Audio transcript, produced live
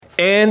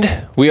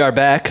And we are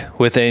back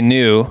with a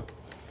new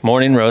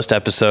Morning Roast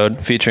episode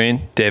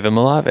featuring David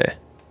Malave.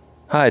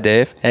 Hi,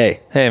 Dave.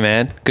 Hey. Hey,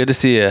 man. Good to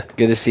see you.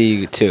 Good to see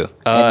you, too.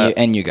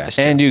 And you guys,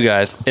 too. And you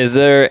guys. Is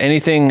there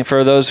anything,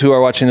 for those who are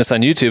watching this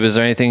on YouTube, is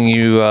there anything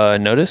you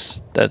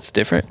notice that's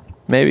different?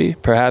 Maybe,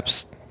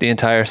 perhaps the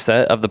entire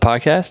set of the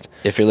podcast?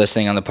 If you're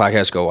listening on the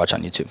podcast, go watch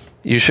on YouTube.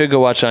 You should go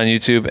watch it on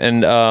YouTube.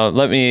 And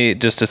let me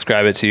just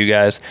describe it to you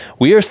guys.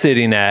 We are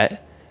sitting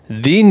at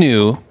the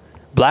new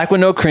Black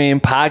with No Cream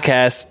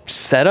podcast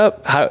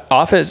setup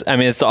office. I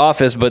mean, it's the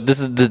office, but this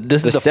is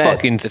the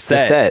fucking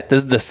set.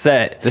 This is the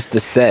set. This is the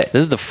set.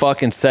 This is the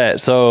fucking set.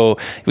 So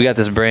we got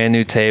this brand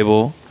new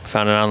table.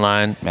 Found it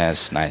online. Man,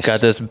 it's nice. Got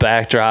this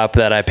backdrop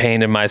that I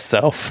painted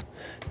myself.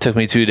 Took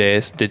me 2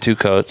 days. Did 2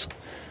 coats.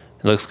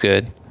 It looks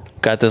good.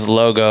 Got this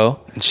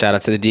logo. And shout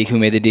out to the DK who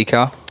made the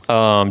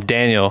decal.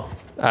 Daniel.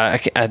 I'm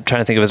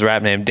trying to think of his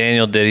rap name.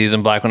 Daniel did. He's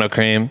in Black with No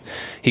Cream.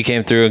 He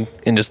came through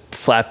and just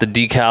slapped the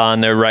decal on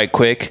there right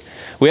quick.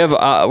 We're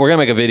gonna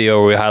make a video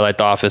where we highlight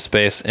the office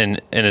space in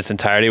its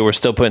entirety. We're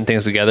still putting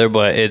things together,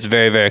 but it's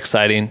very, very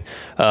exciting.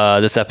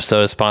 This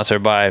episode is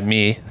sponsored by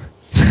me.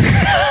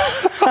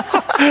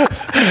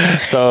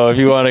 So if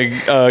you want to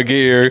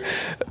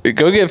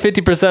go get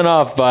 50%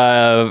 off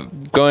by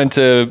going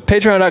to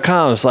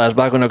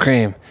patreon.com/Black with No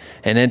Cream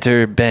and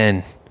enter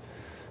Ben.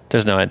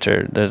 There's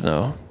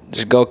no.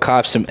 Just go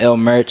cop some ill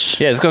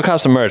merch. Yeah, just go cop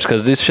some merch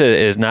because this shit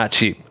is not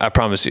cheap. I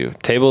promise you.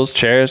 Tables,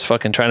 chairs,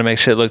 fucking trying to make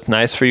shit look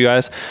nice for you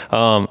guys.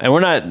 And we're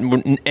not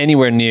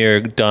anywhere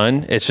near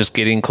done. It's just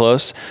getting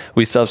close.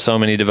 We still have so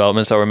many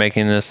developments that we're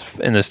making this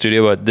in the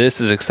studio, but this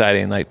is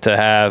exciting. Like to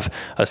have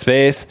a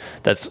space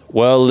that's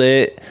well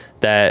lit,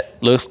 that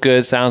looks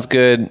good, sounds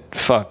good.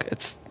 Fuck,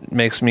 it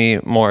makes me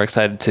more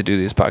excited to do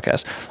these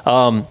podcasts.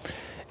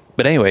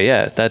 But anyway,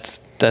 yeah, that's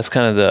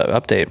kind of the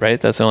update, right?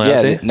 That's the only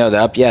update?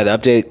 The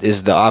update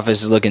is the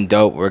office is looking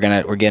dope. We're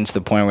getting to the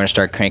point where we're gonna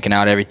start cranking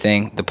out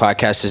everything. The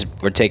podcast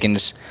we're taking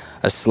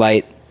a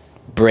slight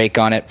break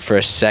on it for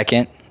a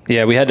second.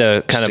 Yeah, we had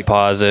to kind of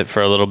pause it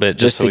for a little bit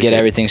just to get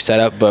everything set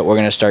up, but we're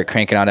gonna start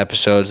cranking out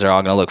episodes. They're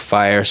all gonna look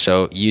fire,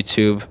 so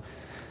YouTube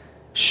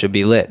should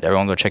be lit.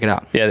 Everyone go check it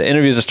out. Yeah, the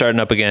interviews are starting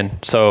up again,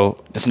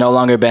 so it's no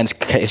longer Ben's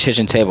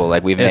kitchen table.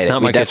 Like we've made it. It's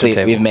not my kitchen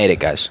table. We've made it,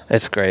 guys.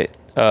 It's great.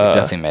 We've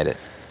definitely made it.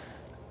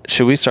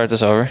 Should we start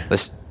this over?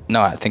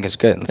 No, I think it's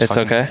good. It's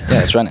okay. Yeah,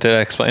 let's run it. Did I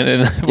explain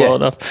it well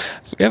enough?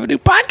 We have a new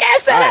podcast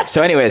set up. Right,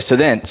 so anyways,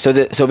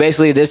 so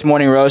basically this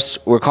morning roast,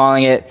 we're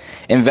calling it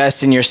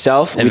Invest in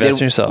Yourself. Invest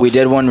in Yourself. We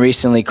did one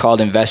recently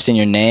called Invest in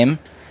Your Name.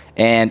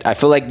 And I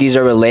feel like these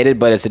are related,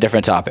 but it's a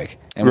different topic.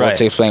 And we'll have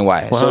to explain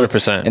why.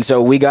 100%. And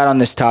so we got on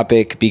this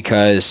topic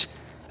because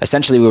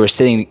essentially we were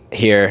sitting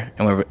here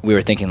and we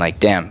were thinking like,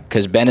 damn,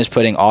 because Ben is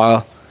putting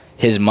all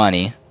his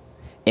money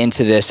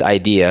into this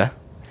idea,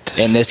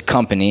 in this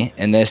company,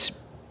 in this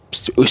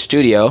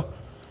studio.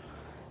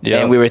 Yeah.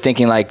 And we were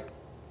thinking like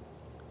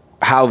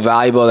how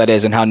valuable that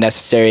is and how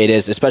necessary it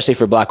is, especially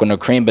for Black with No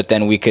Cream. But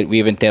then we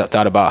even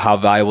thought about how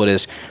valuable it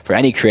is for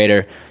any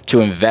creator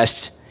to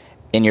invest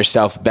in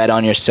yourself, bet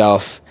on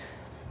yourself.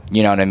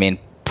 You know what I mean?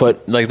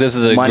 Put like this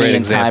is a money great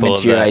and time example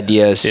into your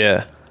ideas.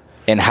 Yeah.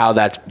 And how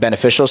that's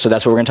beneficial. So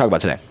that's what we're going to talk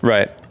about today.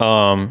 Right.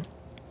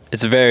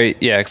 It's very,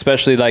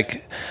 especially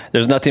like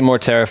there's nothing more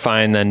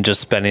terrifying than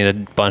just spending a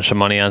bunch of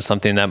money on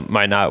something that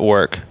might not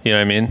work. You know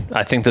what I mean?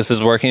 I think this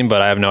is working,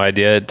 but I have no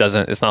idea.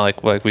 It's not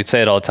like we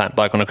say it all the time.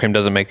 Black with No Cream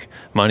doesn't make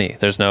money.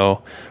 There's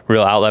no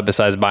real outlet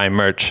besides buying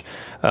merch.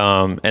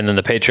 And then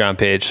the Patreon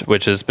page,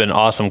 which has been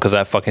awesome because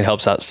that fucking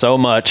helps out so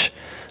much.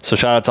 So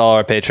shout out to all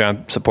our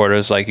Patreon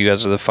supporters. Like you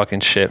guys are the fucking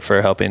shit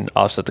for helping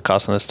offset the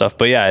cost on this stuff.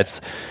 But yeah,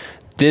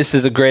 this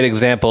is a great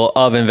example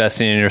of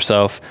investing in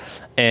yourself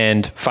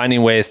and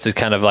finding ways to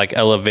kind of like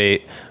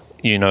elevate,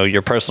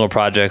 your personal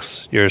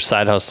projects, your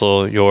side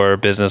hustle, your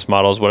business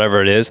models,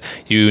 whatever it is.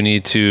 You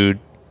need to,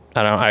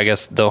 I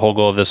guess the whole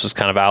goal of this was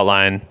kind of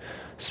outline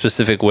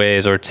specific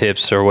ways or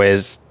tips or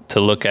ways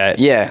to look at.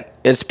 Yeah,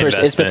 it's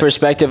the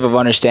perspective of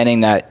understanding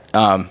that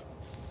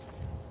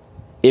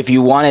if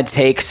you want to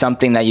take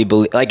something that you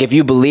believe, like if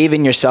you believe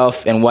in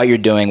yourself and what you're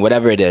doing,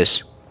 whatever it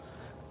is,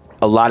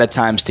 a lot of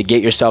times to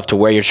get yourself to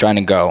where you're trying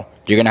to go,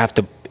 you're going to have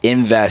to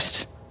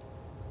invest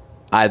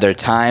either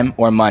time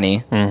or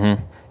money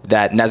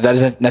that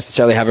doesn't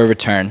necessarily have a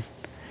return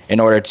in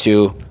order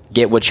to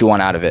get what you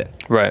want out of it.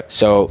 Right.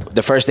 So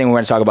the first thing we're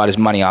going to talk about is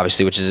money,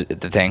 obviously, which is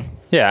the thing.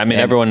 Yeah, I mean,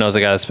 everyone knows they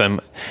got to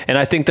spend. And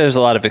I think there's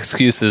a lot of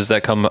excuses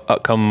that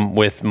come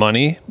with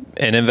money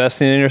and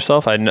investing in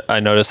yourself. I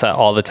notice that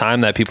all the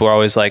time, that people are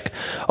always like,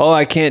 oh,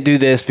 I can't do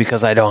this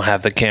because I don't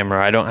have the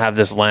camera. I don't have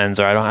this lens,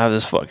 or I don't have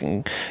this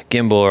fucking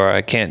gimbal, or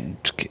I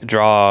can't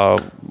draw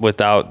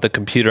without the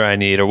computer I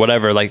need, or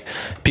whatever. Like,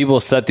 people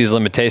set these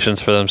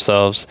limitations for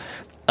themselves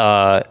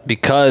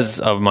because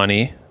of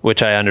money,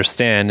 which I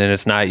understand, and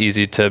it's not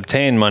easy to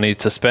obtain money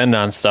to spend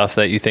on stuff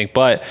that you think.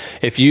 But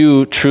if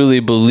you truly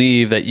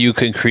believe that you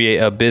can create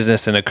a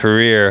business and a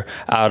career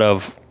out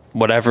of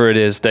whatever it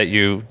is that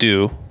you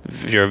do,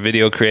 if you're a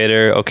video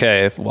creator,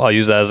 okay, I'll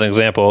use that as an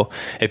example.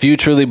 If you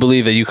truly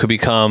believe that you could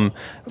become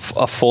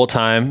a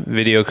full-time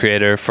video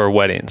creator for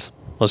weddings,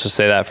 let's just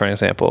say that for an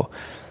example.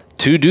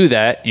 To do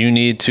that, you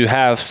need to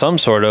have some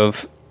sort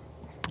of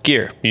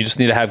gear. You just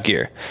need to have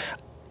gear.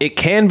 It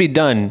can be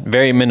done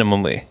very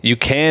minimally. You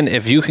can,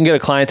 if you can get a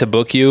client to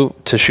book you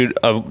to shoot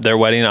their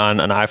wedding on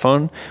an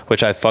iPhone,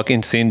 which I've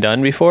fucking seen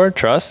done before,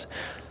 trust,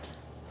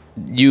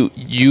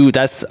 you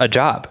that's a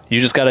job. You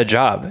just got a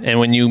job. And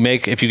when you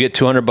if you get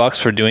 $200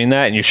 for doing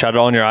that and you shot it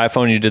all on your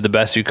iPhone, you did the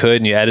best you could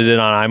and you edited it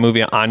on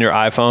iMovie on your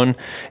iPhone,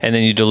 and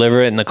then you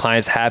deliver it and the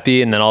client's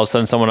happy, and then all of a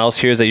sudden someone else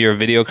hears that you're a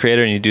video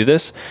creator and you do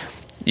this,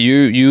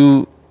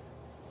 you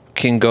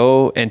can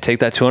go and take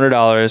that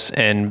 $200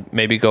 and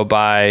maybe go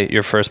buy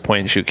your first point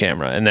and shoot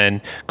camera, and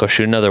then go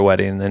shoot another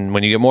wedding. And then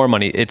when you get more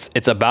money,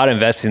 it's about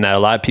investing that. A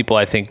lot of people,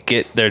 I think,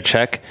 get their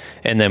check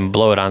and then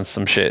blow it on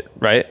some shit,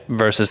 right?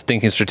 Versus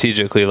thinking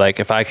strategically, like,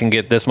 if I can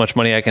get this much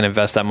money, I can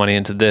invest that money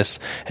into this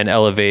and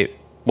elevate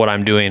what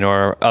I'm doing,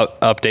 or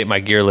update my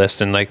gear list.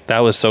 And like, that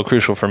was so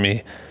crucial for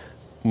me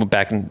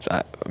back in,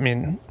 I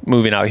mean,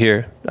 moving out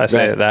here. I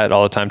say that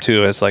all the time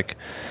too. It's like,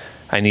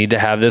 I need to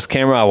have this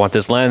camera, I want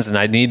this lens, and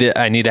I need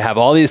to have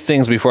all these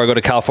things before I go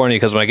to California,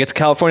 because when I get to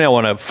California, I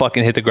want to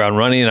fucking hit the ground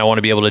running, and I want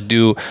to be able to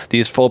do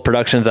these full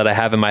productions that I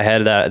have in my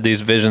head,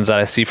 these visions that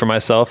I see for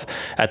myself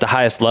at the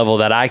highest level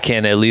that I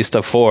can at least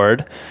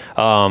afford.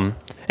 And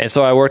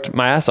so I worked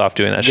my ass off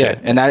doing that shit.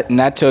 And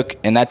that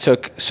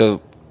took,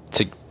 so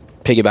to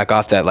piggyback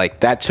off that, like,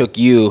 that took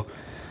you,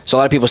 so a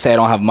lot of people say I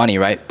don't have money,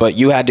 right? But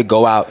you had to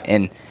go out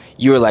and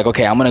you were like,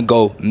 okay, I'm going to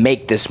go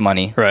make this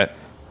money. Right.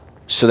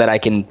 So that I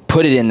can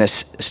put it in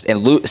this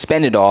and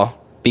spend it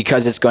all,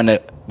 because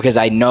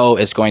I know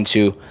it's going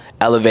to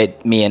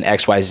elevate me in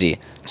XYZ.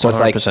 So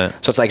 100%.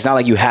 It's like it's not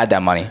like you had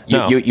that money.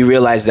 You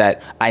realize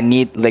that I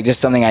need, like, this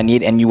is something I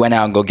need, and you went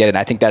out and go get it. And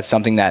I think that's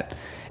something that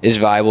is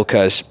valuable,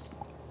 because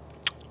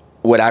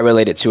what I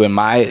related to in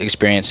my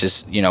experience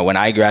is, when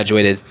I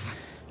graduated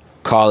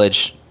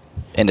college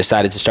and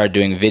decided to start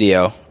doing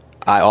video,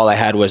 all I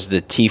had was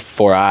the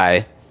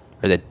T4i,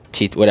 or the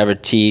T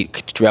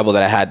Rebel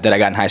that I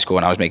got in high school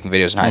when I was making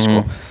videos in high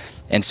school.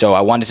 And so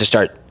I wanted to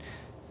start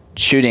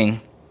shooting,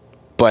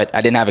 but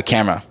I didn't have a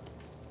camera.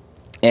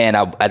 And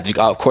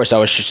of course I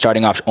was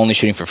starting off only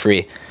shooting for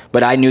free.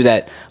 But I knew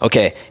that,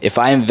 okay, if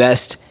I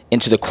invest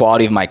into the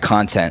quality of my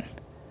content,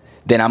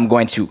 then I'm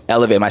going to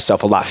elevate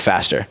myself a lot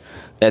faster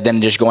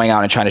than just going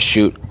out and trying to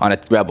shoot on a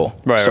Rebel.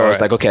 So I was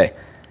like, okay,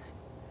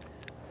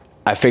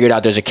 I figured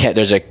out there's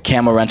a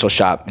camera rental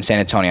shop in San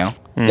Antonio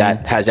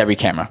that has every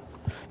camera.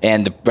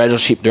 And the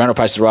rental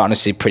prices were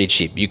honestly pretty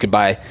cheap. You could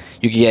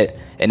get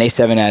an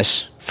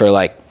A7S for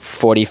like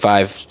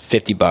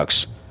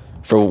 $45-50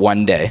 for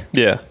one day.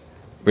 Yeah.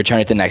 Return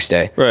it the next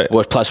day. Right.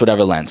 Plus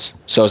whatever lens.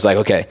 So it's like,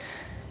 okay.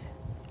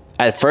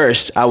 At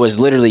first, I was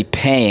literally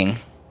paying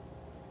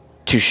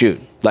to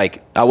shoot.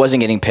 Like, I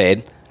wasn't getting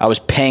paid. I was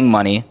paying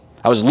money.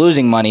 I was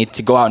losing money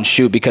to go out and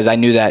shoot, because I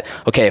knew that,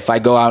 okay, if I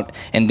go out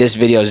and this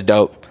video is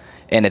dope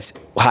and it's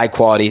high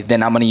quality,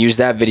 then I'm going to use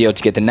that video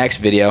to get the next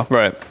video.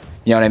 Right.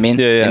 You know what I mean?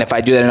 Yeah. And if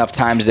I do that enough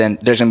times, then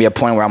there's going to be a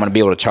point where I'm going to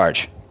be able to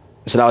charge.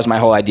 So that was my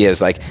whole idea, is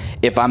like,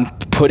 if I'm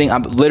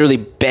literally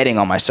betting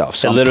on myself.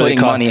 So I'm putting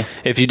money.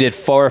 If you did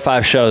 4 or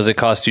 5 shows, it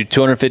cost you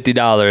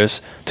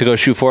 $250 to go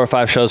shoot 4 or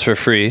 5 shows for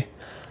free.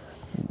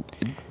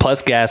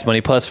 Plus gas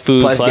money, plus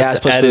food, plus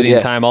editing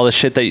time, all the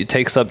shit that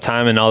takes up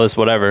time and all this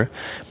whatever.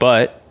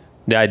 But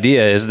the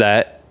idea is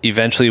that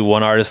eventually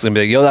one artist is going to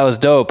be like, yo, that was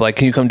dope. Like,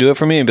 can you come do it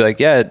for me? And be like,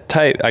 yeah,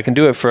 tight. I can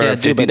do it for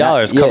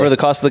 $50. Cover the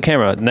cost of the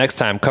camera. Next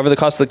time, cover the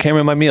cost of the camera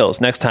and my meals.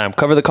 Next time,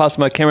 cover the cost of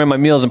my camera and my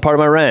meals and part of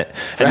my rent.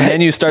 And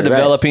then you start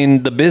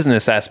developing the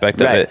business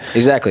aspect of it.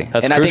 Exactly.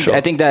 That's and crucial.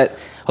 I think that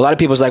a lot of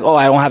people's like, oh,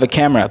 I don't have a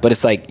camera. But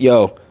it's like,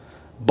 yo,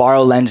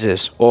 borrow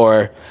lenses.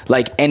 Or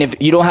like, and if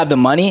you don't have the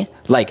money,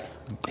 like,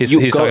 He's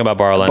talking about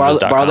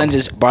borrowlenses.com.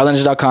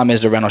 Borrowlenses.com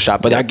is a rental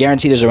shop, but I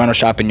guarantee there's a rental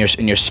shop in your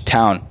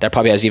town that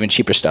probably has even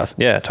cheaper stuff.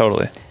 Yeah,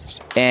 totally.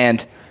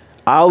 And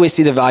I always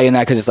see the value in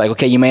that, because it's like,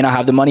 okay, you may not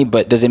have the money,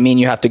 but does it mean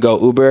you have to go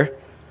Uber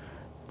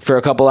for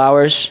a couple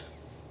hours?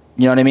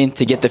 You know what I mean?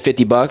 To get the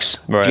 $50,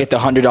 right. To get the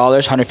 $100,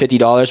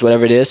 $150,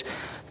 whatever it is,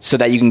 so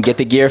that you can get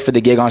the gear for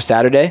the gig on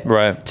Saturday.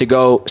 Right. To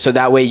go, so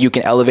that way you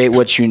can elevate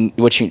what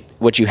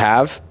you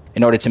have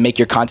in order to make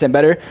your content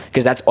better,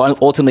 because that's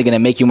ultimately going to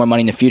make you more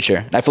money in the future.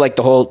 And I feel like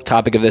the whole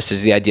topic of this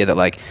is the idea that,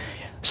 like,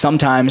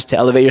 sometimes to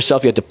elevate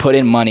yourself, you have to put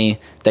in money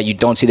that you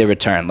don't see the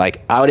return.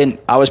 Like, I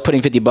was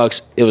putting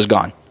 $50, it was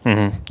gone. You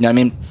know what I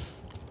mean?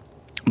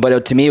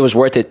 But to me, it was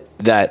worth it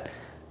that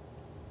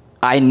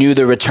I knew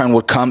the return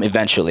would come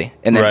eventually.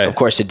 And then, of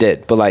course, it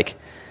did. But, like,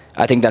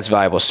 I think that's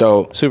valuable.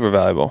 So super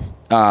valuable.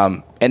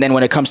 And then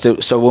when it comes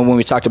to, so when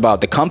we talked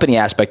about the company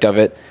aspect of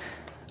it,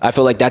 I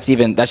feel like that's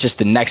just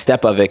the next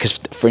step of it. Because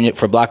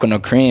for Black with No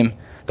Cream,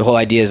 the whole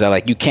idea is that,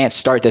 like, you can't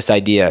start this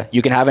idea.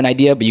 You can have an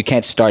idea, but you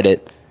can't start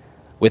it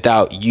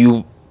without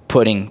you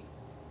betting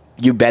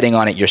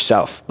on it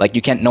yourself. Like,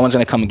 no one's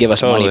going to come and give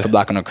us money for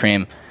Black with No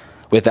Cream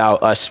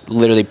without us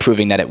literally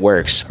proving that it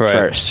works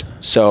first.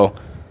 So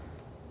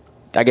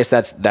I guess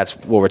that's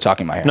what we're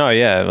talking about here. No,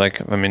 yeah.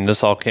 Like, I mean,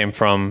 this all came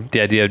from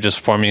the idea of just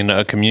forming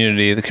a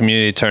community. The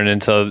community turned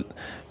into,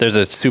 there's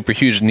a super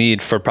huge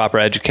need for proper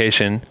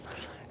education.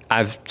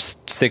 I'm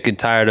sick and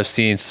tired of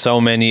seeing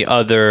so many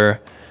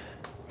other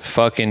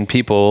fucking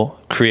people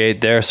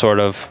create their sort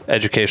of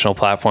educational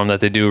platform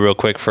that they do real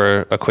quick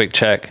for a quick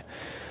check.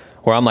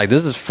 Where I'm like,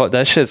 this is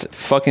that shit's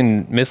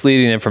fucking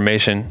misleading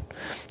information.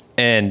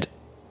 And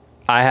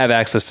I have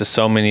access to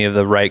so many of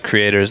the right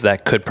creators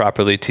that could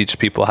properly teach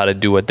people how to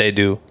do what they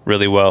do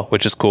really well,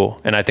 which is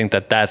cool. And I think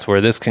that that's where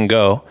this can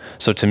go.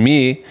 So to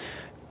me,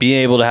 being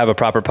able to have a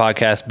proper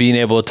podcast, being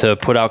able to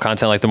put out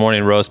content like the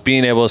Morning Roast,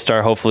 being able to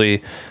start,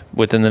 hopefully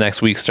within the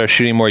next week, start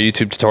shooting more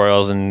YouTube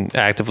tutorials and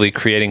actively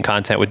creating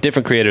content with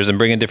different creators and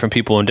bringing different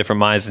people and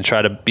different minds and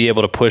try to be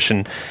able to push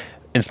and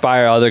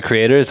inspire other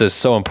creators is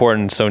so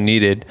important, so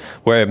needed,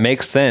 where it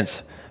makes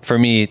sense for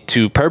me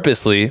to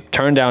purposely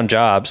turn down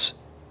jobs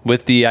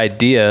with the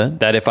idea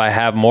that if I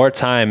have more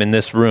time in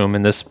this room,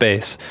 in this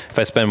space, if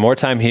I spend more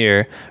time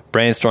here,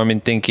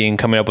 brainstorming, thinking,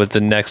 coming up with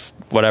the next,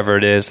 whatever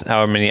it is,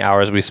 however many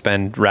hours we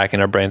spend racking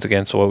our brains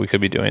against what we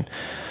could be doing,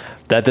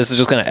 that this is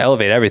just going to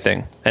elevate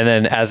everything. And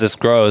then as this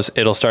grows,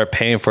 it'll start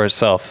paying for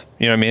itself.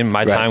 You know what I mean?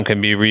 My time can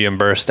be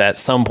reimbursed at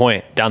some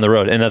point down the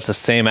road. And that's the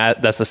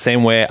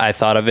same way I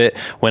thought of it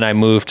when I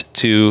moved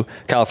to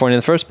California in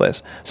the first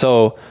place.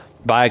 So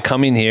by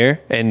coming here,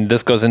 and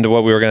this goes into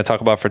what we were going to talk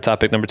about for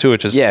topic number 2,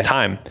 which is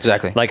time.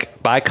 Exactly.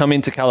 Like, by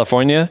coming to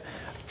California,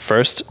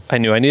 first, I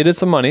knew I needed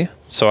some money.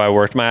 So I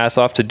worked my ass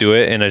off to do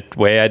it in a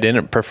way I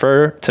didn't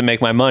prefer to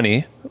make my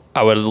money.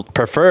 I would have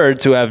preferred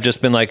to have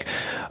just been like,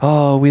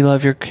 oh, we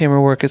love your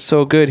camera work. It's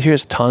so good.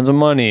 Here's tons of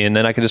money. And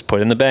then I can just put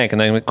it in the bank.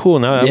 And then I'm like, cool,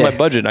 now I have my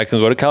budget. I can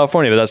go to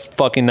California. But that's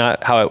fucking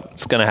not how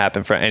it's going to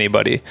happen for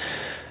anybody.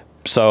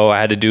 So I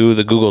had to do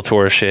the Google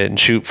tour shit and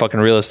shoot fucking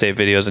real estate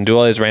videos and do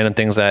all these random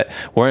things that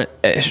weren't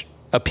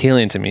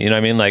appealing to me. You know what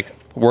I mean? Like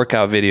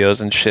workout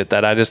videos and shit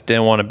that I just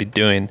didn't want to be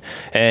doing.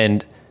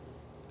 And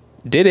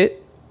did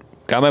it,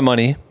 got my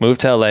money,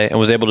 moved to LA, and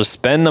was able to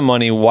spend the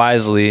money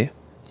wisely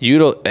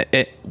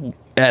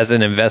as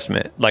an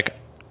investment, like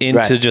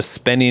into just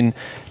spending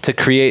to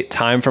create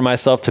time for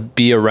myself to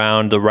be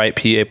around the right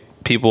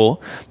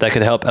people that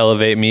could help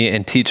elevate me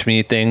and teach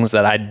me things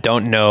that I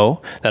don't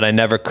know, that I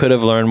never could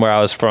have learned where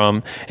I was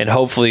from, and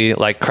hopefully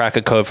like crack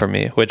a code for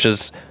me, which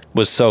was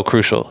so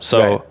crucial.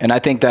 So, and I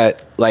think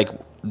that like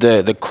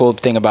the cool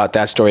thing about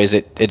that story is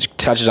it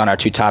touches on our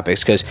 2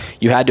 topics, because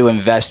you had to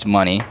invest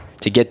money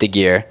to get the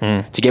gear,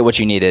 to get what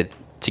you needed,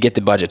 to get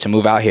the budget to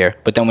move out here.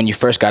 But then when you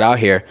first got out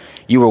here,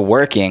 you were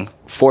working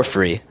for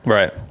free,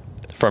 right?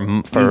 For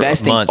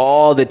investing months.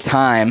 all the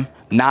time,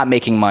 not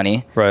making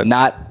money, right?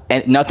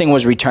 And nothing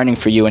was returning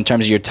for you in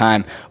terms of your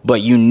time,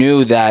 but you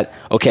knew that,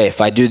 okay, if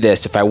I do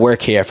this, if I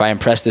work here, if I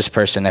impress this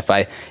person, if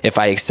I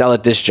excel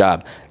at this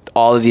job,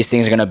 all of these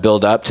things are going to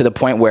build up to the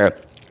point where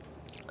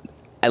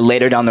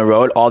later down the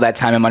road, all that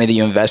time and money that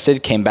you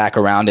invested came back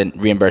around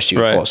and reimbursed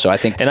you in full. So I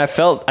think I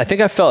felt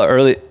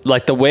early,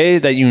 like the way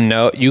that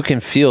you can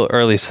feel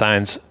early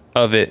signs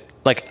of it.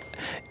 Like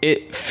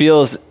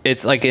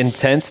it's like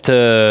intense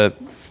to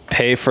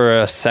pay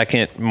for a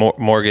second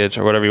mortgage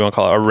or whatever you want to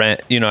call it, a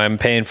rent. You know, I'm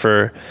paying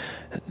for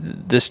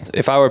this.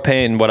 If I were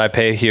paying what I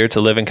pay here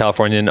to live in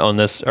California and own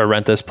this or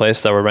rent this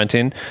place that we're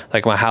renting,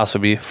 like my house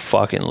would be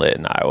fucking lit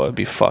in Iowa. It'd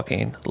be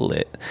fucking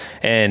lit.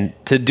 And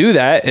to do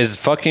that is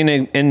fucking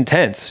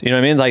intense. You know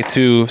what I mean? Like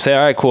to say,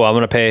 all right, cool, I'm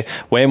going to pay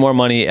way more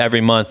money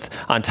every month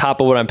on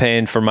top of what I'm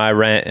paying for my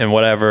rent and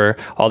whatever,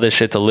 all this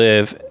shit to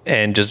live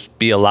and just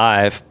be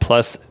alive.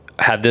 Plus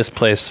have this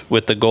place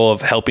with the goal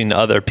of helping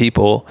other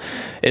people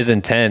is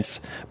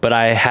intense. But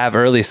I have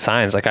early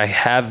signs. Like I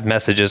have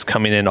messages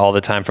coming in all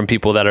the time from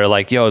people that are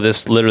like, yo,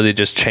 this literally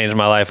just changed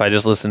my life. I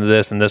just listened to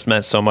this and this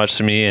meant so much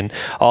to me. And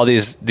all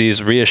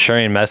these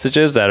reassuring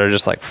messages that are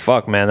just like,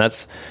 fuck, man,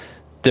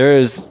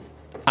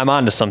 I'm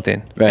onto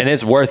something. And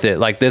it's worth it.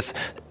 Like this,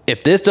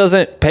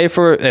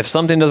 if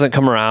something doesn't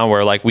come around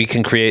where like we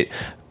can create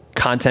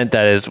content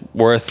that is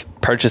worth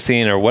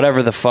purchasing or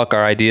whatever the fuck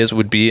our ideas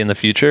would be in the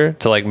future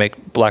to like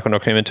make Black Window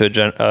Cream into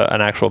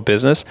an actual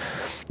business,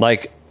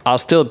 like I'll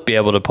still be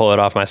able to pull it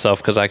off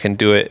myself because I can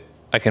do it.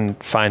 I can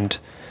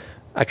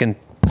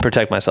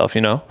protect myself, you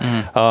know?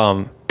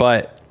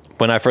 But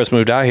when I first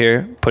moved out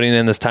here, putting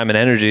in this time and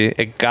energy,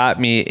 it got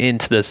me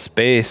into this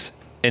space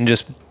and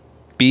just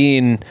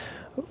being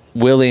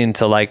willing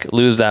to like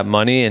lose that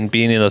money and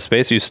being in those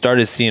spaces, you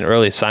started seeing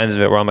early signs of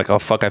it where I'm like, oh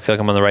fuck, I feel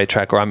like I'm on the right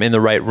track, or I'm in the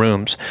right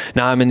rooms.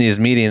 Now I'm in these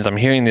meetings, I'm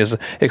hearing these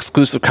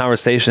exclusive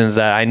conversations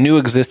that I knew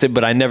existed,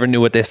 but I never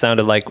knew what they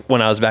sounded like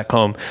when I was back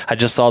home. I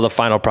just saw the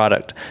final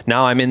product.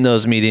 Now I'm in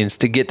those meetings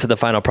to get to the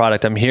final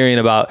product. I'm hearing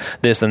about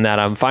this and that.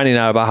 I'm finding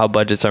out about how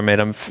budgets are made.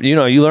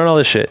 You learn all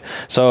this shit.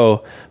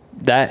 So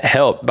that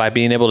helped by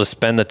being able to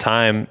spend the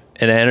time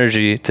and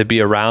energy to be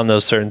around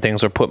those certain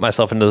things, or put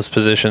myself into those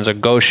positions, or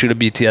go shoot a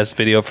BTS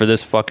video for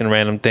this fucking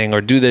random thing,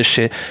 or do this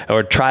shit,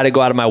 or try to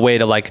go out of my way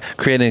to like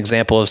create an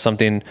example of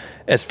something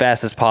as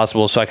fast as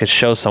possible so I could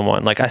show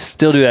someone. Like I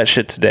still do that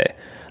shit today.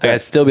 Like,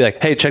 I'd still be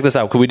like, hey, check this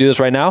out. Could we do this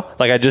right now?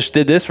 Like, I just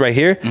did this right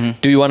here.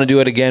 Do you want to do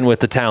it again with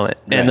the talent?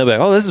 And they'll be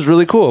like, oh, this is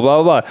really cool,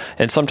 blah, blah, blah.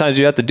 And sometimes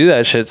you have to do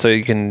that shit so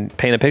you can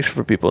paint a picture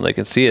for people and they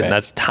can see it. And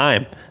that's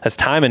time. That's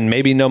time and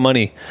maybe no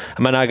money.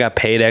 I might not have got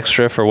paid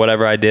extra for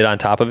whatever I did on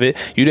top of it.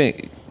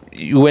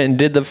 You went and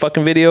did the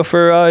fucking video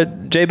for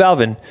J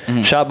Balvin,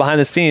 shot behind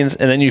the scenes,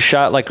 and then you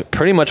shot like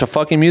pretty much a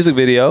fucking music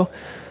video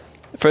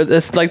for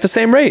this, like the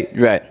same rate.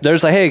 Right.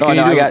 There's like, hey, can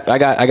you do I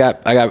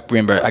got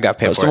reimbursed. I got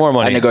paid for some more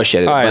money. I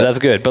negotiated. All right, that's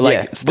good. But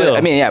like, still, but,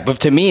 I mean, yeah. But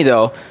to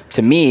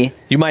me,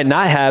 you might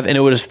not have, and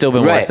it would have still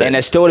been worth it. And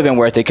it still would have been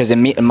worth it because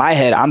in my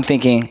head, I'm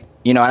thinking,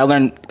 you know,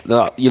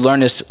 you learn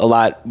this a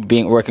lot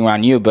working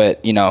around you,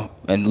 but you know,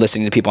 and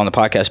listening to people on the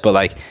podcast. But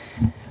like,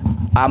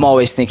 I'm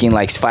always thinking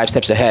like 5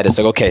 steps ahead. It's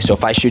like, okay, so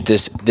if I shoot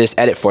this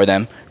edit for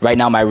them right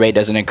now, my rate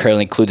doesn't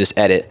currently include this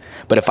edit.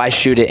 But if I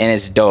shoot it and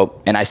it's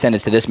dope, and I send it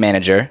to this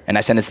manager, and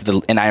I send it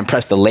to and I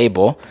impress the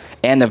label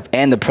and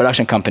the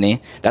production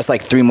company, that's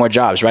like 3 more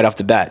jobs right off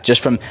the bat,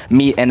 just from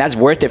me, and that's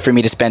worth it for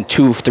me to spend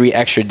 2-3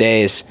 extra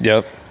days.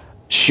 Yep.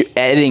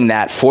 Editing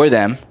that for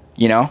them,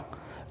 you know,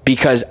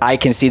 because I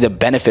can see the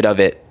benefit of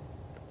it.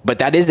 But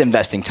that is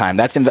investing time.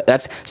 That's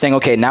saying,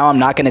 okay, now I'm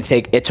not going to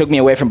take. It took me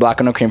away from Black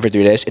and No Cream for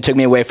 3 days. It took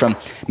me away from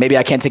maybe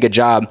I can't take a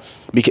job,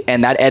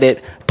 and that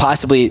edit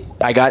possibly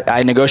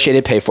I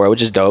negotiated pay for it,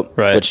 which is dope.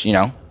 Right. Which, you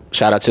know,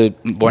 shout out to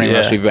Morning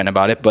Rush, we've written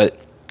about it. But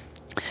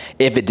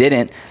if it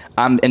didn't,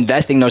 I'm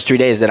investing those 3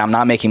 days that I'm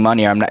not making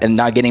money, or I'm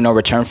not getting no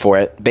return for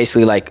it.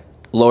 Basically, like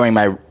lowering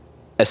my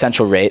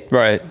essential rate.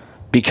 Right.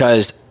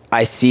 Because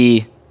I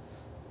see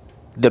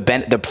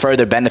the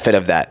further benefit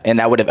of that, and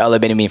that would have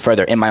elevated me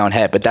further in my own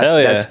head. But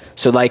that's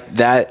so like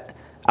that.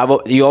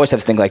 You always have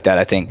to think like that,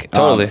 I think.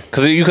 Totally,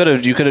 because you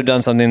could have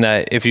done something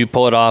that if you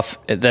pull it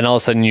off, then all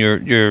of a sudden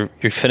you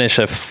finish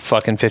a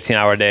fucking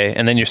 15-hour day,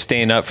 and then you're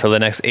staying up for the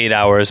next 8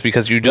 hours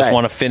because you just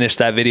want to finish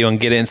that video and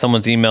get it in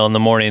someone's email in the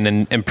morning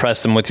and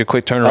impress them with your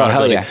quick turnaround. Oh,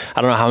 hell yeah.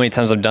 I don't know how many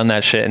times I've done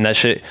that shit, and that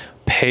shit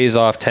pays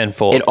off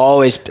tenfold. That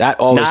always Not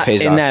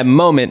pays off. in that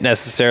moment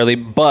necessarily,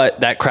 but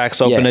that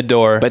cracks open a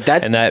door. But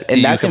that's that's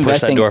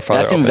investing. That door farther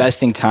that's open.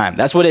 Investing time.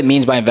 That's what it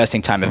means by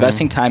investing time.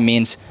 Investing time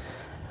means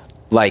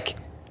like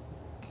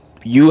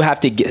you have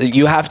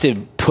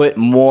to put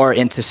more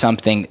into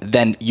something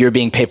than you're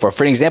being paid for.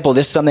 For example,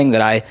 this is something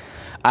that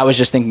I was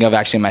just thinking of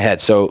actually in my head.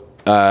 So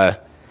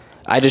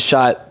I just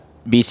shot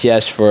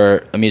BTS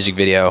for a music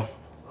video,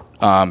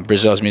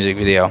 Brazil's music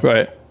video.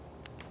 Right.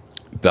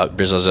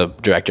 Brazil's a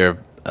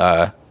director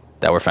that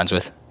we're friends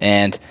with,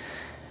 and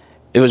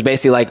it was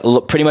basically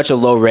like pretty much a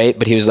low rate,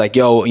 but he was like,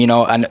 yo, you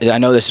know, I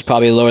know this is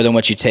probably lower than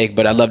what you take,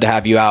 but I'd love to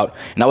have you out.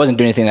 And I wasn't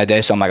doing anything that day,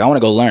 so I'm like, I want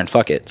to go learn,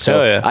 fuck it.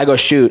 So I go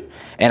shoot,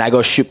 and I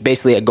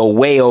basically I go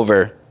way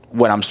over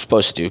what I'm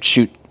supposed to do.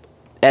 Shoot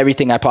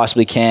everything I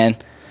possibly can.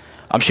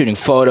 I'm shooting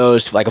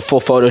photos, like a full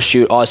photo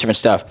shoot, all this different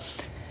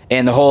stuff.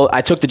 And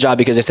I took the job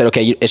because they said,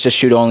 okay, it's just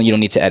shoot only, you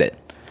don't need to edit.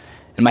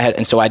 In my head,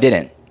 and so I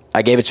didn't.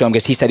 I gave it to him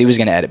because he said he was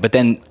going to edit, but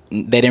then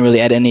they didn't really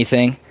edit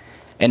anything.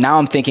 And now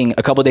I'm thinking,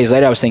 a couple days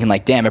later, I was thinking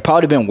like, damn, it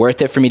probably would have been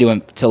worth it for me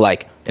to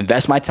like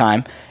invest my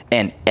time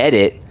and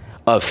edit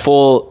a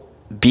full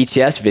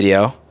BTS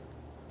video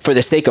for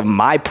the sake of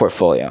my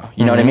portfolio.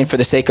 You know what I mean? For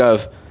the sake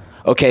of,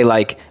 okay,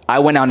 like I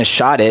went out and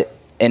shot it,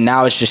 and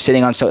now it's just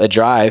sitting on a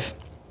drive.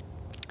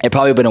 It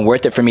probably would have been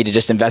worth it for me to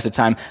just invest the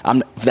time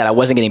that I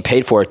wasn't getting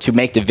paid for to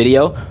make the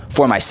video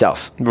for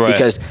myself. Right.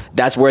 Because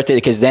that's worth it,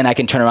 because then I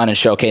can turn around and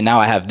show, okay, now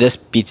I have this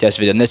BTS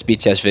video and this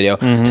BTS video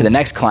to the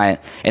next client,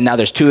 and now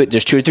there's 2 or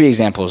 3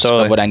 examples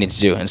of what I need to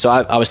do. And so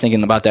I was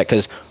thinking about that,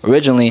 because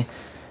originally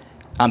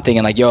I'm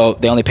thinking like, yo,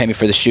 they only pay me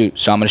for the shoot,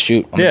 so I'm going to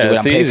shoot. I'm going to do what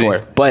I'm paid for.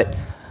 But,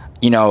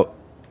 you know,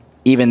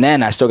 even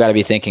then I still got to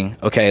be thinking,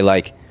 okay,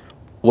 like,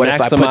 what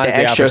if I put the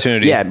extra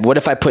opportunity? Yeah, what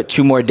if I put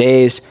 2 more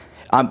days?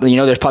 You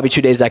know, there's probably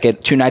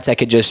 2 nights I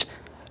could just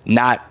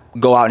not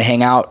go out and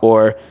hang out,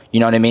 or, you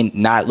know what I mean,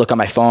 not look on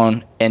my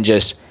phone and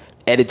just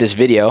edit this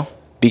video,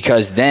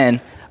 because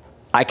then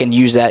I can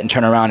use that and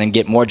turn around and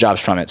get more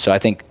jobs from it. So I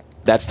think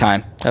that's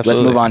time. Absolutely. Let's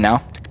move on now.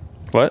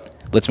 What?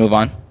 Let's move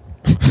on.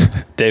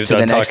 Dave's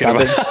done talking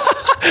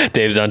about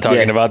Dave's done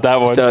talking about that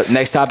one. So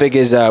next topic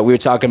is we were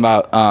talking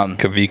about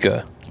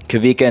Kavika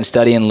and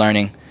study and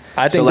learning.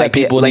 I think like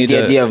people need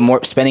the idea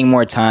of spending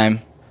more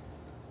time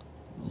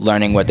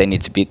learning what they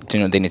need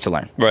to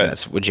learn. Right.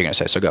 That's what you're gonna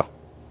say. So go.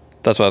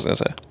 That's what I was gonna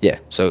say. Yeah.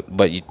 So,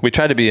 but we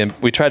try to be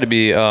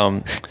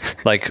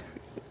like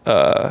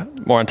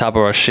more on top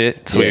of our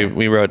shit. So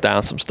we wrote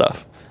down some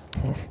stuff.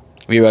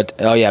 We wrote.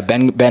 Oh yeah,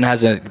 Ben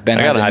has a new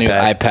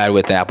iPad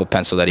with an Apple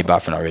Pencil that he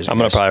bought for no reason. I'm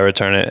gonna probably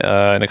return it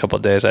in a couple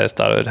of days. I just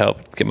thought it would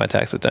help get my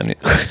taxes done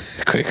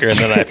quicker, and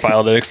then I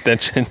filed an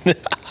extension.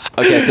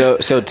 Okay, so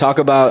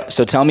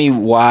tell me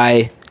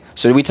why.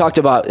 So we talked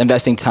about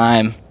investing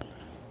time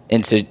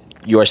into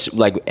your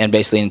and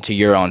basically into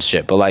your own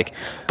shit,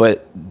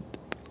 but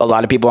a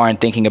lot of people aren't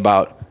thinking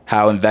about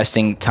how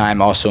investing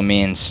time also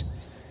means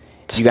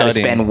you got to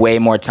spend way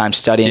more time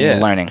studying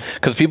and learning.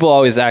 Because people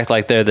always act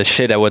like they're the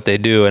shit at what they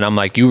do, and I'm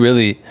like, you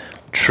really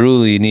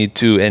truly need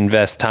to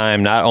invest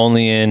time, not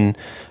only in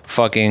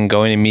fucking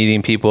going and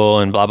meeting people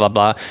and blah blah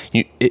blah.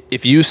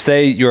 If you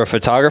say you're a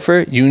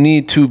photographer, you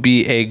need to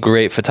be a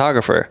great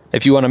photographer.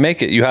 If you want to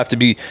make it, you have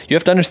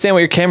to understand what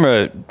your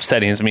camera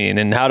settings mean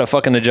and how to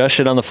fucking adjust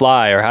shit on the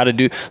fly, or how to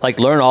do, like,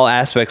 learn all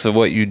aspects of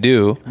what you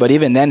do. But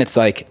even then, it's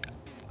like,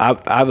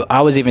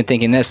 I was even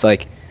thinking this,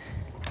 like,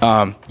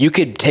 you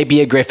could be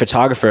a great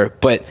photographer,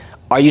 but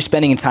are you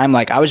spending time,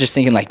 like, I was just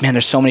thinking, like, man,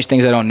 there's so many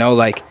things I don't know,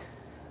 like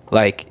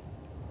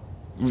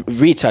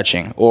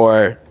retouching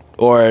or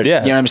you know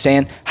what I'm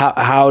saying?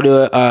 How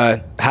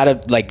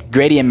to like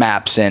gradient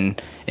maps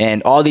and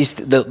all these,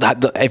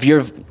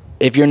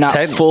 if you're not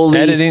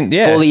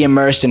fully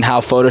immersed in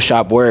how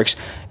Photoshop works,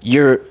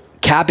 you're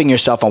capping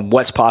yourself on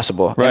what's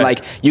possible. Right. And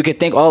like, you could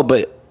think, oh,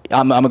 but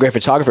I'm a great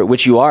photographer,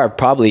 which you are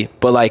probably,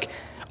 but like,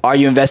 are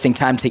you investing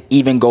time to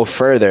even go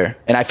further?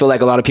 And I feel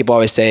like a lot of people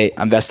always say,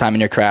 invest time in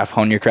your craft,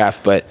 hone your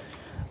craft, but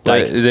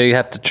like, they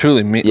have to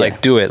truly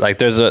like do it. Like,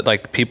 there's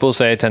like, people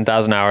say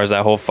 10,000 hours,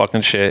 that whole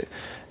fucking shit.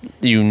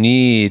 You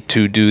need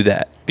to do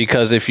that,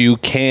 because if you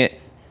can't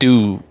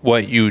do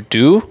what you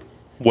do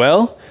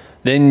well,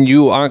 then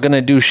you aren't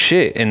gonna do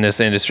shit in this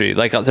industry.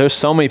 Like, there's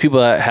so many people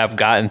that have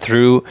gotten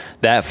through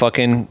that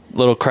fucking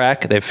little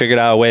crack. They figured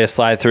out a way to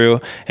slide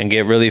through and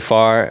get really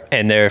far,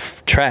 and they're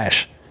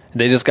trash.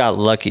 They just got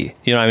lucky.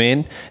 You know what I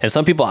mean? And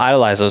some people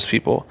idolize those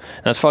people.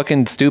 And that's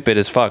fucking stupid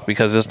as fuck,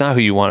 because it's not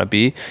who you want to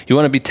be. You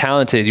want to be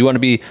talented. You want to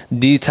be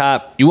the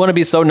top. You want to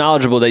be so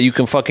knowledgeable that you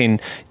can fucking,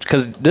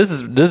 because this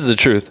is the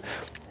truth.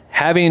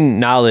 Having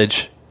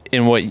knowledge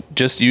in what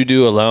just you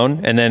do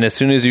alone, and then as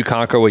soon as you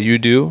conquer what you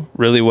do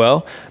really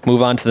well,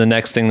 move on to the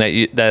next thing that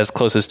is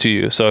closest to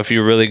you. So if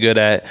you're really good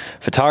at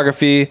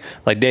photography,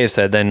 like Dave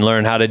said, then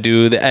learn how to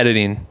do the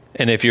editing.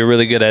 And if you're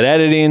really good at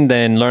editing,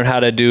 then learn how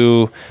to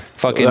do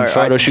fucking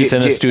photo shoots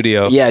in a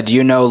studio. Yeah. Do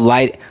you know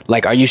light?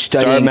 Like, are you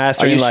studying?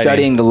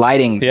 Studying the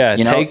lighting? Yeah.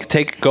 You know?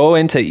 Go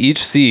into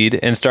each seed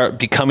and start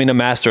becoming a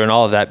master in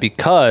all of that.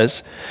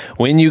 Because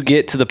when you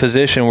get to the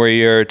position where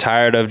you're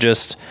tired of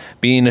just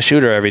being a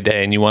shooter every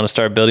day, and you want to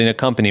start building a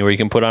company where you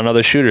can put on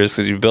other shooters,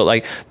 because you've built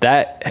like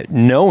that,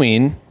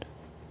 knowing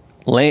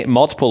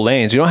multiple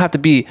lanes, you don't have to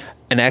be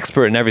an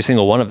expert in every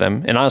single one of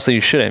them. And honestly,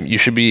 you shouldn't. You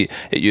should be,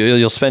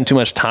 you'll spend too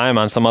much time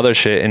on some other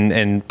shit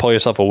and pull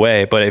yourself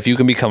away. But if you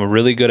can become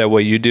really good at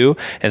what you do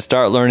and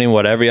start learning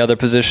what every other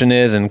position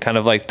is, and kind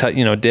of like,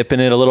 dip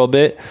in it a little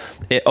bit,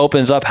 it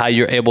opens up how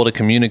you're able to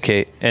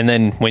communicate. And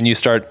then when you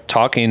start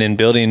talking and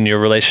building your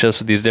relationships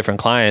with these different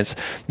clients,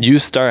 you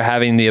start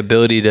having the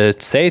ability to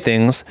say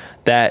things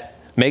that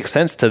make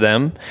sense to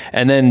them.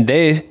 And then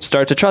they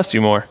start to trust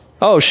you more.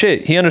 Oh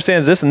shit, he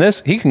understands this and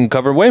this. He can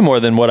cover way more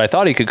than what I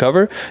thought he could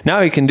cover.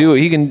 Now he can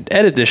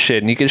edit this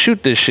shit, and he can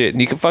shoot this shit, and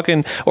he can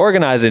fucking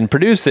organize it and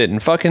produce it,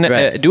 and fucking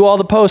do all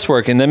the post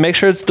work, and then make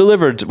sure it's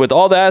delivered with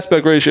all the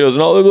aspect ratios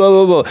and all the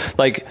blah, blah, blah.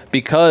 Like,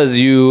 because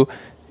you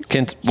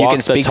can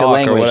speak the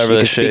language. Or whatever. You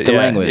can speak the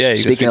language. Yeah,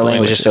 speaking the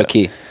language is so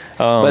key.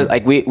 But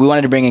like, we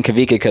wanted to bring in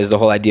Kavika because the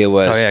whole idea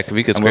was,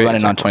 Kavika's great. We're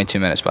running on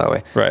 22 minutes, by the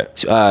way. Right.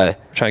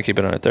 Trying to keep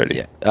it under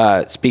 30.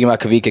 Yeah. Speaking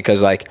about Kavika,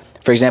 because like,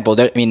 for example,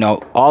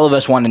 all of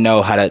us want to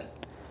know how to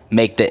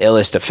make the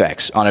illest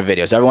effects on our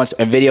videos. Everyone's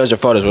videos or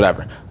photos,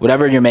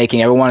 whatever you're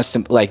making. Everyone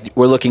is like,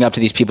 we're looking up to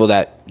these people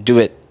that do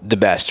it the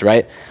best,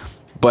 right?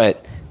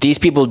 But these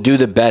people do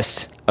the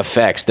best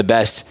effects, the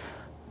best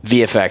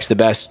VFX, the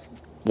best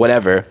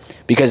whatever,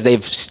 because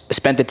they've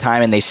spent the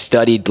time and they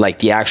studied like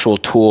the actual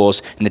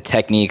tools and the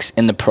techniques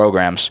in the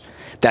programs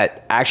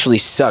that actually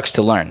sucks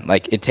to learn.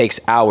 Like, it takes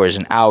hours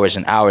and hours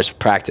and hours of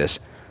practice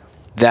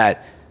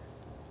that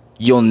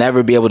you'll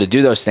never be able to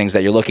do those things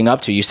that you're looking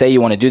up to. You say you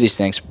want to do these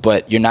things,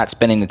 but you're not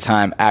spending the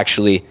time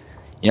actually,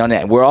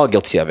 we're all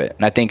guilty of it.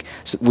 And I think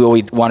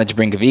we wanted to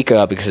bring Kavika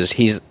up because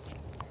he's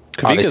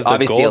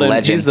obviously a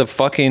legend.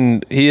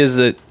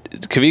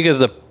 Kavika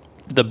is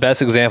the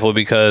best example,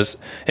 because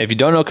if you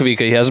don't know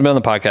Kavika, he hasn't been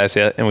on the podcast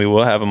yet, and we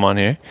will have him on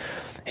here.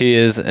 He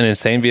is an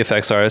insane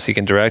VFX artist. He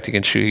can direct, he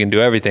can shoot, he can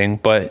do everything,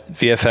 but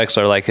VFX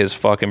are like his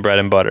fucking bread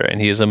and butter, and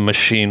he is a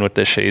machine with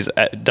this shit. He's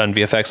done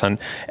VFX on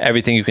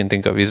everything you can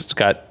think of. He's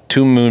got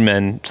 2 moon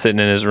men sitting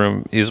in his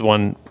room. He's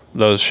won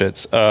those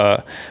shits.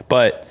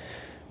 But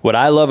what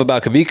I love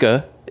about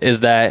Kavika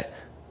is that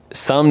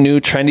some new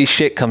trendy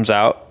shit comes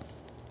out,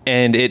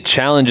 and it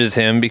challenges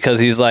him, because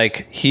he's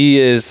like,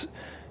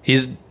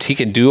 he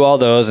can do all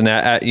those,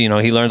 and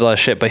he learns all that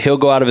shit, but he'll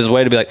go out of his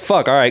way to be like,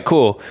 fuck, all right,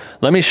 cool,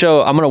 let me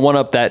show, I'm gonna one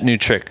up that new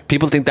trick.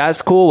 People think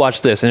that's cool,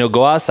 watch this. And he'll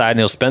go outside and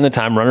he'll spend the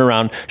time running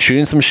around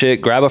shooting some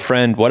shit, grab a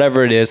friend,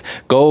 whatever it is,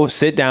 go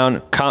sit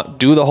down,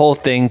 do the whole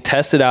thing,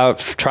 test it out,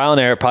 trial and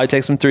error. It probably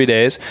takes him 3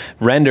 days,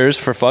 renders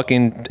for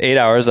fucking 8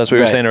 hours. That's what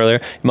we were saying earlier.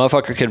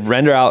 Motherfucker could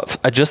render out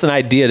just an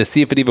idea to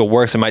see if it even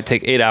works. It might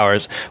take 8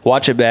 hours,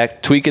 watch it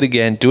back, tweak it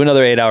again, do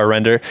another 8-hour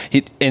render,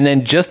 and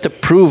then just to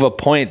prove a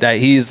point that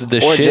he's the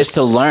shit, or just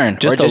to learn,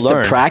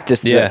 to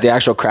practice the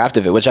actual craft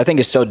of it, which I think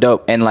is so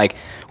dope. And like,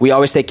 we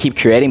always say keep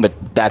creating,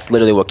 but that's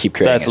literally what keep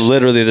creating is. That's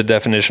literally the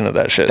definition of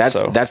that shit.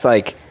 That's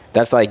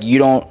like you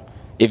don't,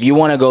 if you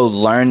want to go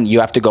learn, you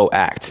have to go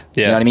act.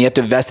 Yeah. You know what I mean? You have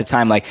to invest the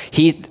time. Like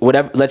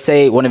let's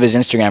say one of his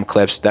Instagram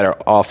clips that are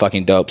all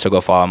fucking dope. So go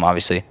follow him,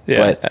 obviously.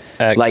 Yeah.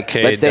 But like,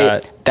 let's say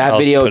that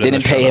video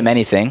didn't pay him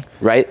anything,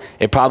 right?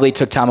 It probably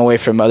took time away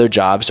from other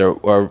jobs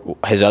or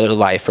his other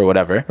life or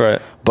whatever.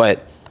 Right.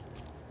 But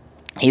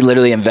he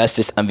literally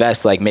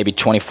invests like maybe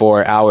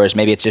 24 hours,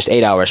 maybe it's just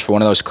 8 hours for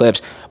one of those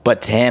clips.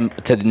 But to him,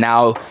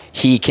 now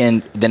he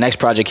can, the next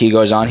project he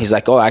goes on, he's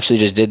like, oh, I actually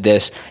just did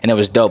this and it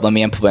was dope. Let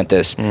me implement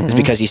this. Mm-hmm. It's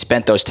because he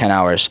spent those 10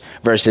 hours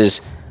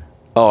versus,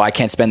 oh, I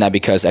can't spend that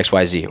because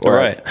XYZ.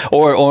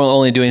 Or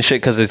only doing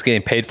shit because it's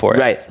getting paid for it.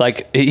 Right.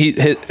 Like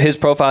his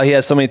profile, he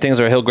has so many things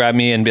where he'll grab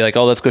me and be like,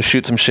 oh, let's go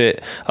shoot some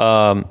shit.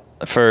 I want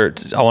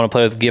to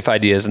play with GIF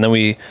ideas. And then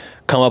we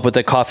come up with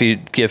a coffee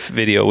GIF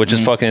video, which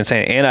is fucking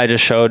insane. And I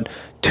just showed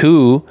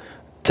two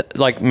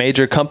like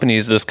major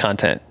companies this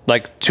content,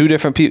 like 2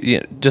 different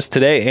people, just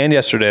today and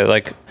yesterday.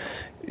 Like,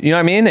 you know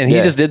what I mean? And he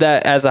just did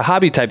that as a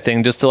hobby type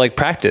thing just to like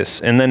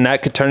practice. And then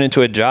that could turn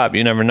into a job.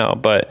 You never know.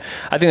 But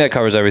I think that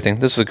covers everything.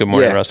 This is a good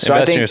morning, Russ. So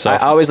Invest in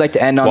yourself. I always like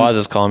to end on... Waz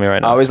is calling me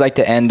right now. I always like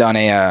to end on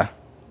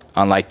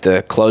on like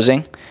the closing.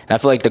 And I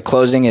feel like the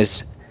closing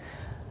is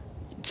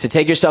to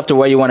take yourself to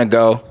where you want to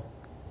go.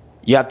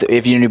 You have to,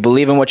 if you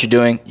believe in what you're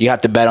doing, you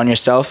have to bet on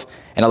yourself.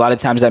 And a lot of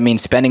times that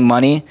means spending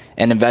money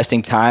and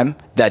investing time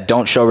that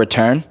don't show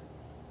return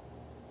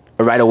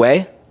right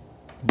away.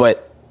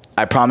 But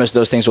I promise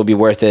those things will be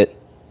worth it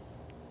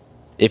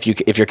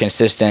if you're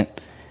consistent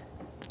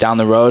down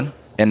the road,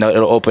 and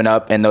it'll open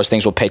up and those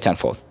things will pay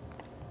tenfold.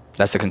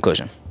 That's the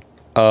conclusion.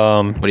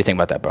 What do you think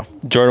about that, bro?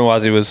 Jordan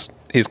Wazzy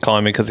he's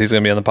calling me because he's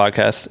going to be on the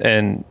podcast,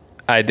 and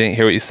I didn't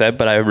hear what you said,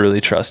 but I really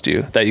trust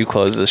you that you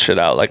close this shit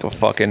out like a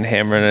fucking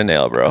hammer and a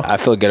nail, bro. I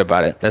feel good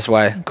about it. That's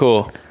why.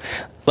 Cool.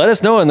 Let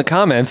us know in the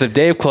comments if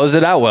Dave closed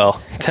it out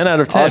well. 10 out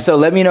of 10. Also,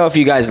 let me know if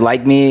you guys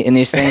like me in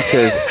these things,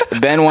 because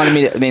Ben wanted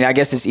me to, I mean, I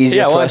guess it's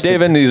easier for us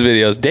Dave in these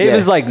videos. Dave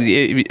is like,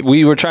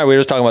 we were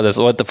just talking about this.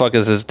 What the fuck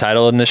is his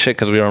title in this shit?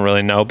 Because we don't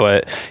really know,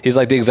 but he's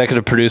like the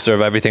executive producer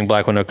of everything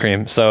Black Window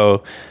Cream.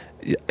 So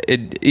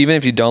even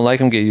if you don't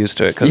like him, get used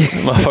to it, because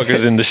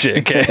motherfucker's in the shit,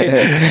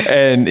 okay?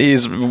 And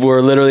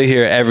we're literally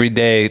here every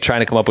day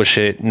trying to come up with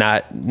shit.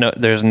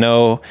 There's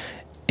no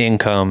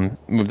income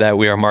that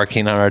we are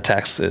marking on our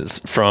taxes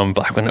from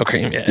Black Window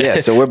Cream yet. Yeah,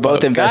 so we're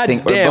both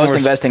investing. We're both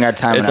investing our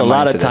time. It's a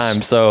lot of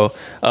time. So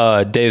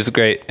Dave's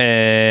great,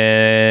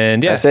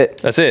 and yeah,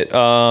 that's it.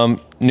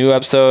 New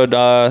episode.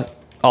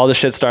 All the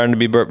shit's starting to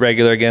be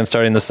regular again,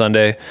 starting this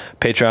Sunday.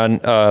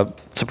 Patreon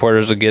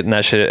supporters are getting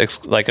that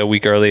shit like a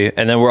week early,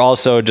 and then we're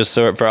also just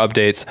for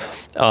updates.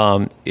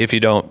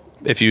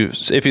 If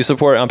you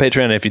support on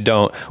Patreon, and if you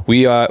don't,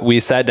 we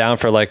sat down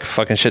for like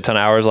fucking shit ton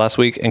of hours last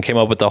week and came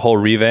up with the whole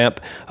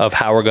revamp of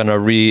how we're gonna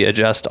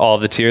readjust all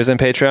of the tiers in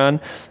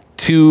Patreon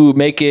to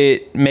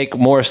make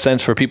more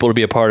sense for people to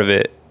be a part of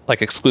it,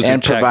 like exclusive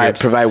and chat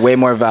provide way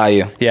more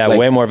value. Yeah,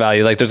 way more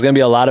value. Like there's gonna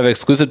be a lot of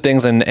exclusive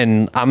things, and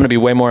I'm gonna be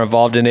way more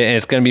involved in it, and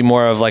it's gonna be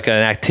more of like an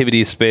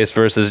activity space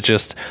versus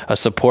just a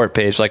support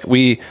page. Like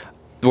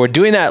we're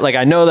doing that. Like,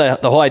 I know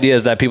that the whole idea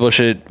is that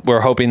we're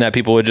hoping that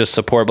people would just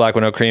support Black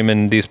Window Cream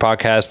and these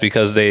podcasts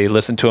because they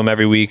listen to them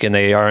every week and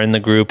they are in the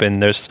group,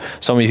 and there's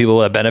so many people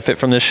that benefit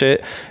from this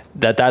shit.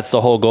 That's the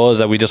whole goal, is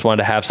that we just wanted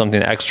to have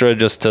something extra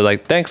just to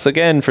like, thanks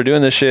again for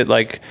doing this shit.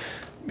 Like,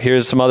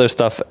 here's some other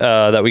stuff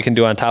that we can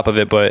do on top of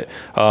it. But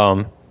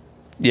we're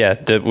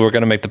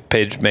going to make the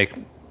page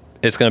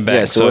it's going to bang.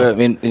 Yeah, so I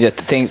mean,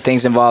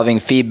 things involving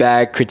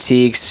feedback,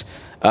 critiques,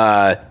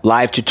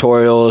 live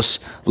tutorials,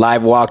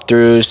 live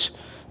walkthroughs,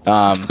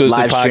 exclusive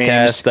live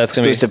podcasts,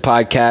 exclusive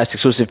podcasts,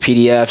 exclusive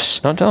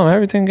PDFs. Don't tell them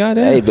everything,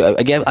 goddamn. Hey, but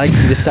again, I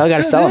just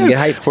gotta sell them, get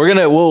hyped.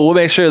 We'll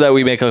make sure that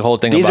we make a whole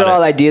thing. These are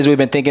all ideas we've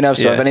been thinking of.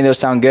 So if any of those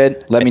sound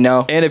good, let me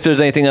know. And if there's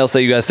anything else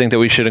that you guys think that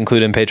we should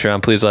include in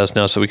Patreon, please let us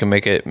know so we can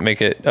make it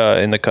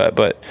in the cut.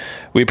 But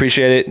we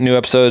appreciate it. New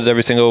episodes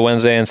every single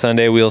Wednesday and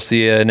Sunday. We'll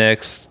see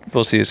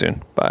you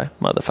soon. Bye,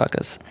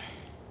 motherfuckers.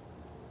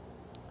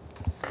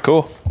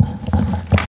 Cool.